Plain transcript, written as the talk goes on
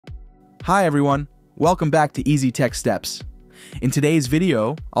Hi everyone, welcome back to Easy Tech Steps. In today's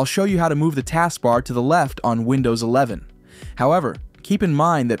video, I'll show you how to move the taskbar to the left on Windows 11. However, keep in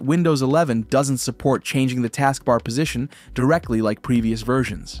mind that Windows 11 doesn't support changing the taskbar position directly like previous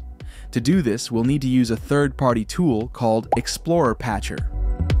versions. To do this, we'll need to use a third-party tool called ExplorerPatcher.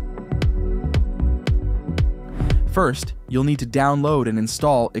 First, you'll need to download and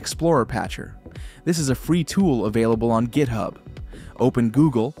install ExplorerPatcher. This is a free tool available on GitHub. Open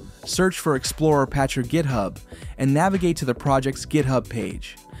Google, search for ExplorerPatcher GitHub, and navigate to the project's GitHub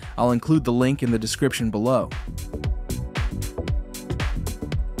page. I'll include the link in the description below.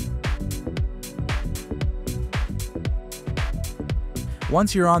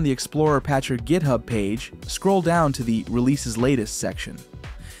 Once you're on the ExplorerPatcher GitHub page, scroll down to the Releases Latest section.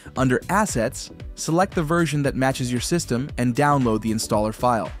 Under Assets, select the version that matches your system and download the installer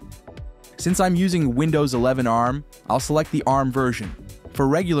file. Since I'm using Windows 11 ARM, I'll select the ARM version. For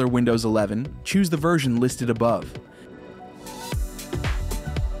regular Windows 11, choose the version listed above.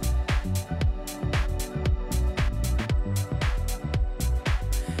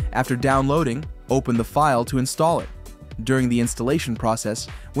 After downloading, open the file to install it. During the installation process,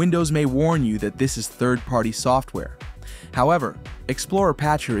 Windows may warn you that this is third-party software. However,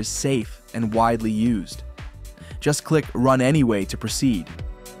 ExplorerPatcher is safe and widely used. Just click Run Anyway to proceed.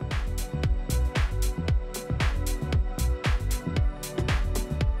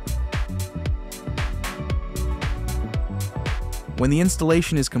 When the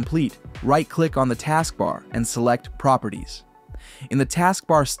installation is complete, right-click on the taskbar and select Properties. In the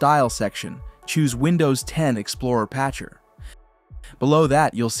Taskbar Style section, choose Windows 10 ExplorerPatcher. Below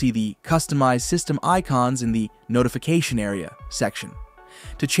that, you'll see the Customize System Icons in the Notification Area section.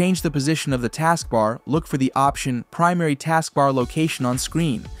 To change the position of the taskbar, look for the option Primary Taskbar Location on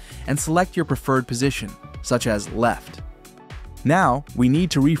screen and select your preferred position, such as left. Now, we need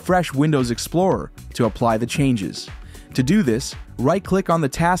to refresh Windows Explorer to apply the changes. To do this, right-click on the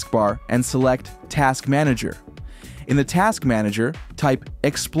taskbar and select Task Manager. In the Task Manager, type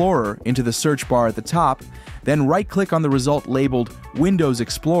Explorer into the search bar at the top, then right-click on the result labeled Windows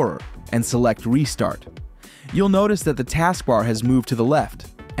Explorer and select Restart. You'll notice that the taskbar has moved to the left,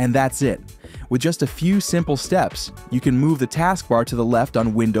 and that's it. With just a few simple steps, you can move the taskbar to the left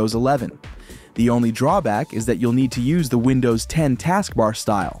on Windows 11. The only drawback is that you'll need to use the Windows 10 taskbar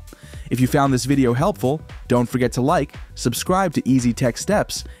style. If you found this video helpful, don't forget to like, subscribe to Easy Tech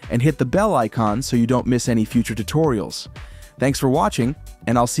Steps, and hit the bell icon so you don't miss any future tutorials. Thanks for watching,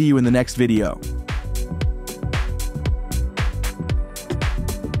 and I'll see you in the next video.